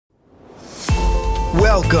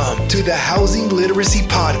Welcome to the Housing Literacy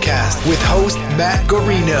Podcast with host Matt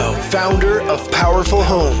Guarino, founder of Powerful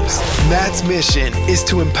Homes. Matt's mission is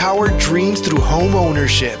to empower dreams through home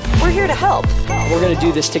ownership. We're here to help. We're going to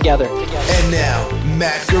do this together. And now,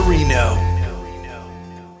 Matt Guarino.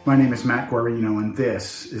 My name is Matt Guarino, and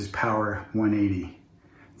this is Power 180.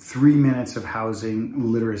 3 minutes of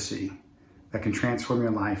housing literacy that can transform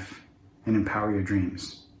your life and empower your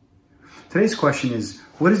dreams. Today's question is,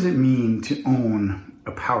 what does it mean to own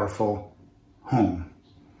a powerful home?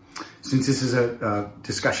 Since this is a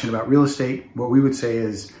discussion about real estate, what we would say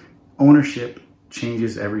is ownership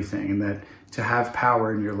changes everything, and that to have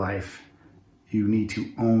power in your life, you need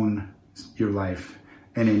to own your life.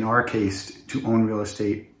 And in our case, to own real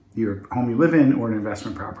estate, your home you live in or an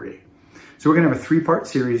investment property. So we're going to have a 3-part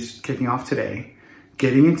series kicking off today,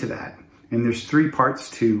 getting into that. And there's 3 parts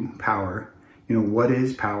to power. What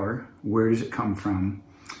is power? Where does it come from?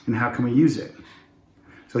 And how can we use it?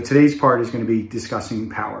 So today's part is going to be discussing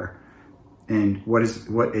power and what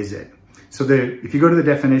is it? So if you go to the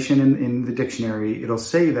definition in the dictionary, it'll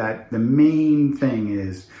say that the main thing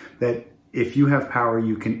is that if you have power,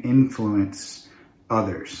 you can influence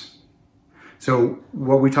others. So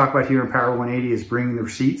what we talk about here in Power 180 is bringing the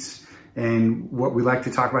receipts. And what we like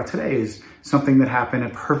to talk about today is something that happened. A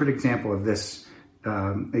perfect example of this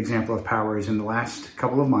example of power is in the last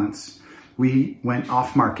couple of months, we went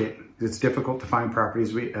off market. It's difficult to find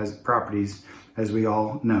properties as we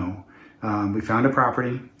all know. We found a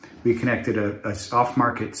property. We connected a off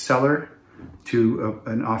market seller to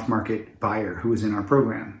an off market buyer who was in our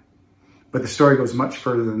program. But the story goes much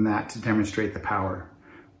further than that to demonstrate the power.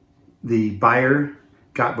 The buyer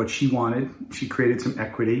got what she wanted. She created some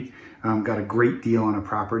equity, got a great deal on a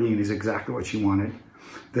property, and is exactly what she wanted.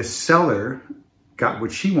 The seller got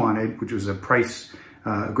what she wanted, which was a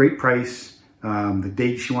great price, the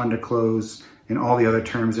date she wanted to close, and all the other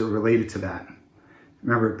terms that were related to that.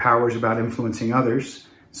 Remember, power is about influencing others.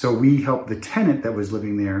 So we helped the tenant that was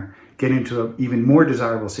living there get into an even more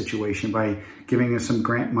desirable situation by giving us some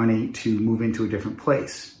grant money to move into a different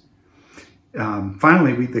place.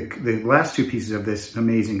 Finally, the last 2 pieces of this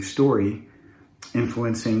amazing story,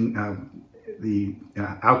 influencing the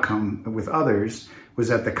outcome with others, was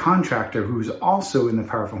that the contractor, who's also in the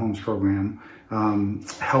Powerful Homes program,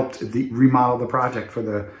 helped remodel the project for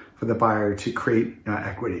the buyer to create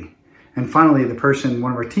equity. And finally, the person,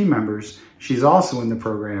 one of our team members, she's also in the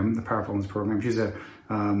program, the Powerful Homes program. She's a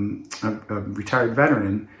retired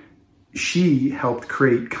veteran. She helped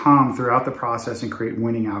create calm throughout the process and create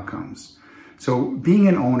winning outcomes. So being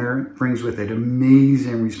an owner brings with it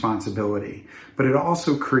amazing responsibility, but it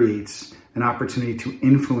also creates an opportunity to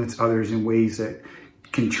influence others in ways that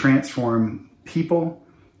can transform people,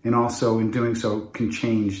 and also in doing so can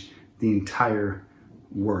change the entire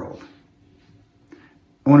world.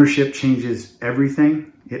 Ownership changes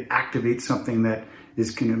everything. It activates something that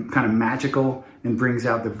is kind of magical and brings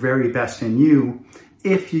out the very best in you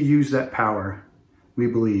if you use that power, we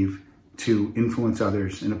believe, to influence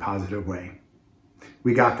others in a positive way.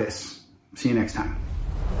 We got this. See you next time.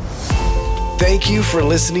 Thank you for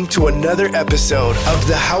listening to another episode of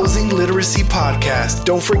the Housing Literacy Podcast.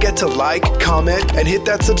 Don't forget to like, comment, and hit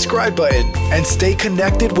that subscribe button. And stay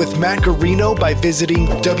connected with Matt Guarino by visiting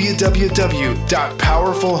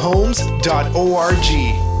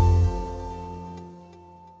www.powerfulhomes.org.